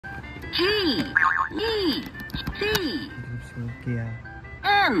G, E, T, Kia.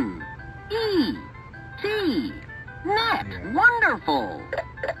 N, E, T. Net. Wonderful.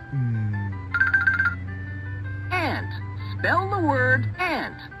 Ant. Spell the word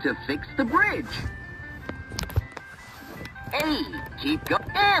ant to fix the bridge. A. Keep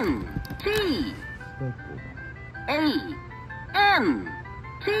going. N, T. A, N,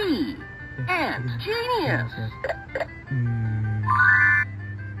 T. Ant. Genius.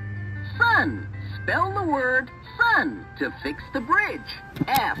 Sun. Spell the word sun to fix the bridge.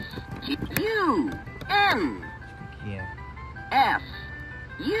 S, U, N. S,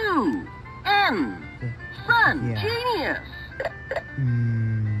 U, N. Sun. Genius.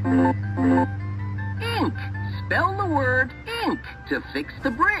 Ink. Spell the word ink to fix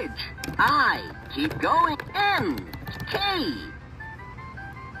the bridge. I. Keep going. N, K.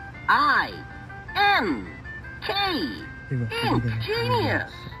 I, N, K. Ink.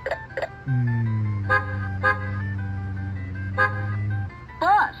 Genius.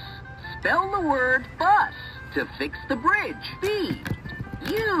 Bus. Spell the word bus to fix the bridge. B,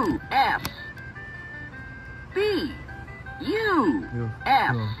 U, S. B, U,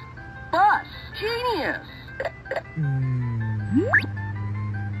 S. Bus. Genius.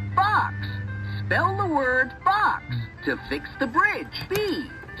 Box. Spell the word box to fix the bridge. B,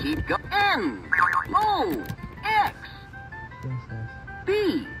 keep going. N, O, X.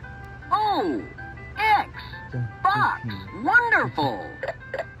 B, O, X. Box. Wonderful.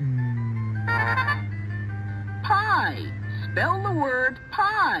 Pie. Spell the word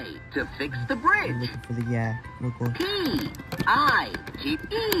pie to fix the bridge. Looking for the yak. Look. P, I, keep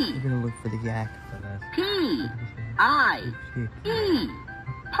E. We're gonna look for the yak. P, I, E.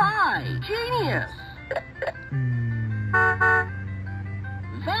 Pie. Genius.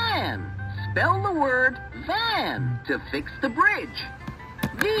 Van. Spell the word van to fix the bridge.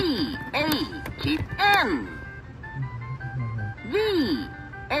 V, A, keep N. V,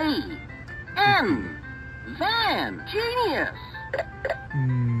 A, N. Van. Genius.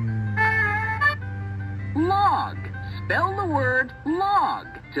 Log. Spell the word log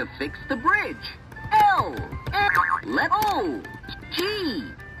to fix the bridge. L, L, O, G.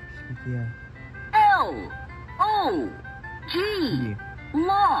 L, O, G.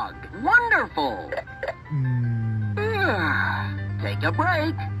 Log. Wonderful. Take a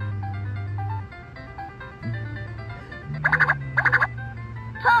break.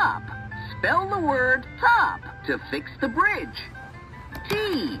 Top. Spell the word top to fix the bridge.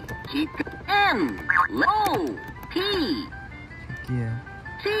 T, keep N, O, P.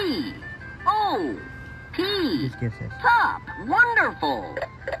 T, O, P. Top. Wonderful.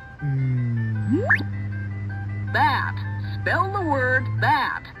 Bat. Spell the word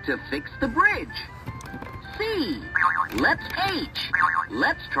bat to fix the bridge. C. Let's H.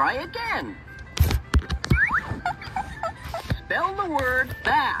 Let's try again. Spell the word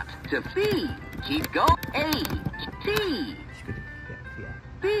bat to B. Keep going. A, T.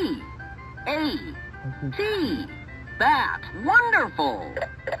 B, A, T. Bat. Wonderful.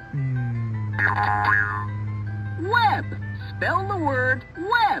 Web. Spell the word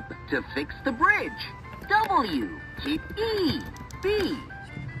web to fix the bridge. W, keep E, B.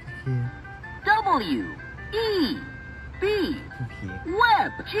 W, E, B.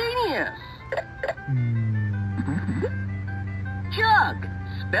 Web. Genius. Jug.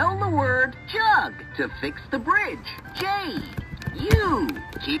 Spell the word jug to fix the bridge. J, U,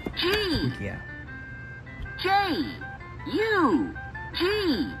 keep G. J, U,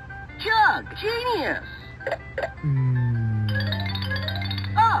 G. Jug. Genius.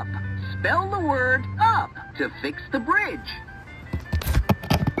 Up. Spell the word up to fix the bridge.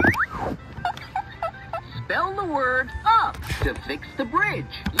 Spell the word up to fix the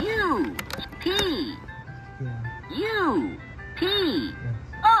bridge. U, P. U, P.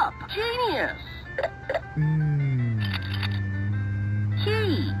 Up. Genius.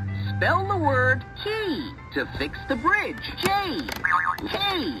 Key. Spell the word key to fix the bridge. J,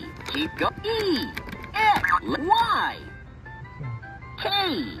 K. Keep going. E, X, Y. K,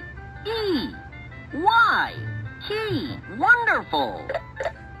 E, Y. Key. Wonderful.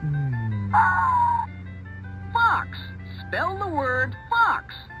 Fox. Spell the word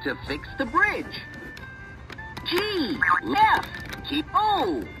fox to fix the bridge. G, F, keep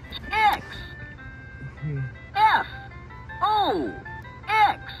O, X. F, O,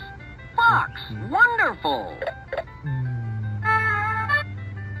 X. Fox. Wonderful.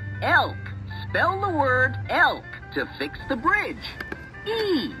 Elk. Spell the word elk to fix the bridge.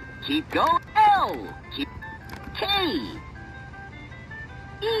 E, keep going. L, keep K.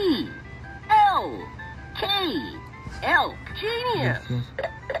 E, L, K. Elk. Genius.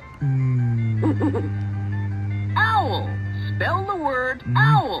 Owl. Spell the word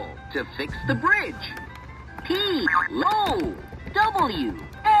owl to fix the bridge. P-O-W-L.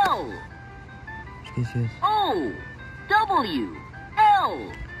 O-W-L.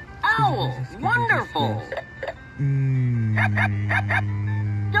 Owl. Wonderful.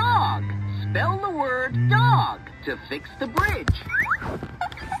 Dog. Spell the word dog to fix the bridge.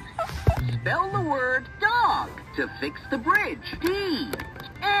 Spell the word dog to fix the bridge. D-N-O.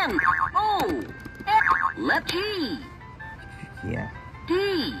 Let's G. Yeah.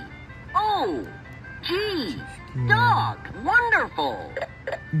 D-O-G. Dog. Wonderful.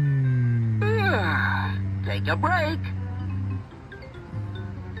 Take a break.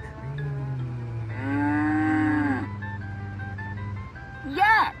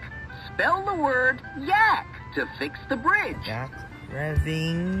 Yak. Spell the word yak to fix the bridge. Yak.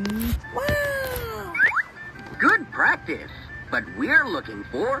 Revving. Wow! Good practice. But we're looking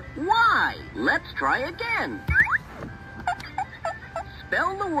for Y. Let's try again.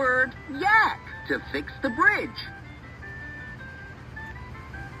 Spell the word yak to fix the bridge.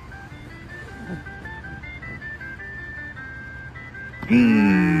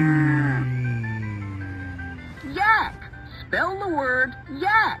 Yak. Spell the word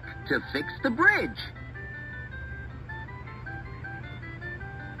yak to fix the bridge.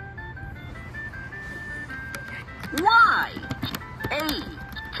 Y. A.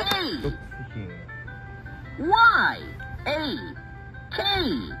 K. Y. A. K.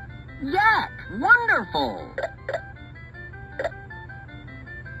 Yak. Wonderful.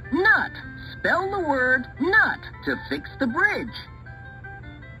 Nut. Spell the word nut to fix the bridge.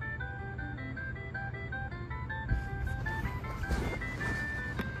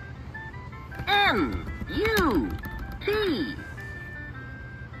 N-U-T.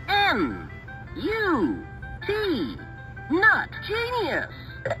 N-U-T. Nut. Genius.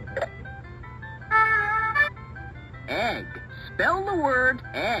 Egg. Spell the word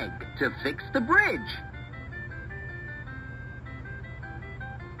egg to fix the bridge.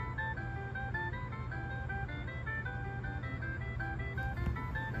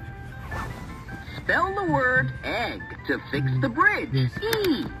 Spell the word egg to fix the bridge.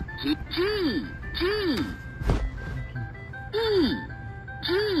 E. G. G. G. E.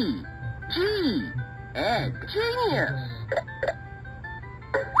 G. G. Egg. Genius.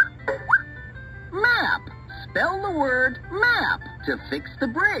 Map. Spell the word map to fix the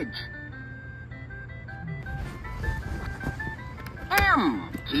bridge. M.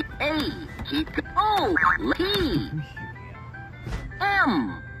 T. A. T. O. T.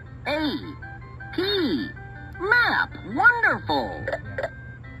 M. A. P. Map. Wonderful.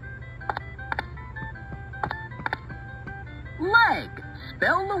 Leg.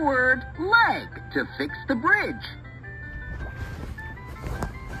 Spell the word leg to fix the bridge.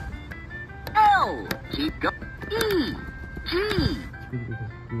 L. Keep going. E. G.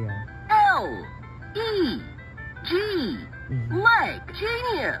 L. E. G. Leg.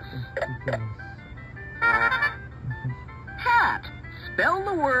 Genius. Hat. Spell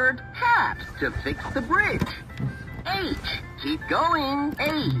the word hat to fix the bridge. H. Keep going.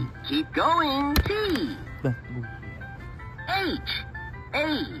 A. Keep going. T. H.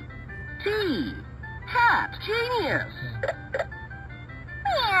 A. T. Hat. Genius.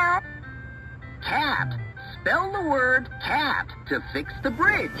 Meow. Cat. Spell the word cat to fix the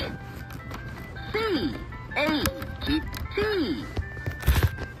bridge. C. A. Keep T.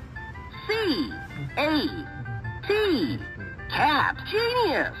 C. A. T. Cat.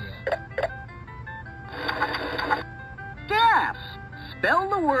 Genius. Gas. Spell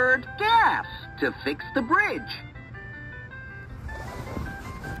the word gas to fix the bridge.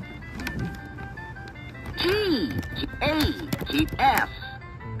 G. A. Keep S.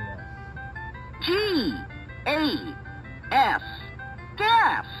 G. A. S.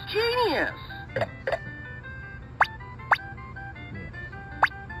 Gas. Genius.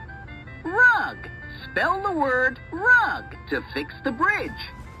 Rug. Spell the word rug to fix the bridge.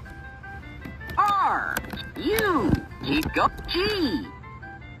 R. U. Keep going. G.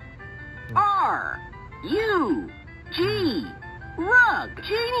 R. U. G. Rug.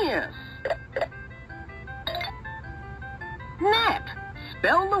 Genius. Net.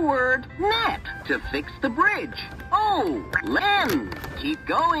 Spell the word net to fix the bridge. O. N. Keep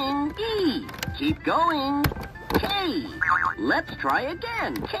going. E. Keep going. K. Let's try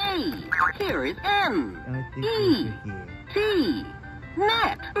again. K. Here is N. E. T.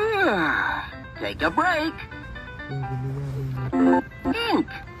 Net. Take a break. Ink.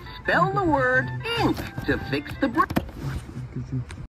 Spell the word ink to fix the bridge.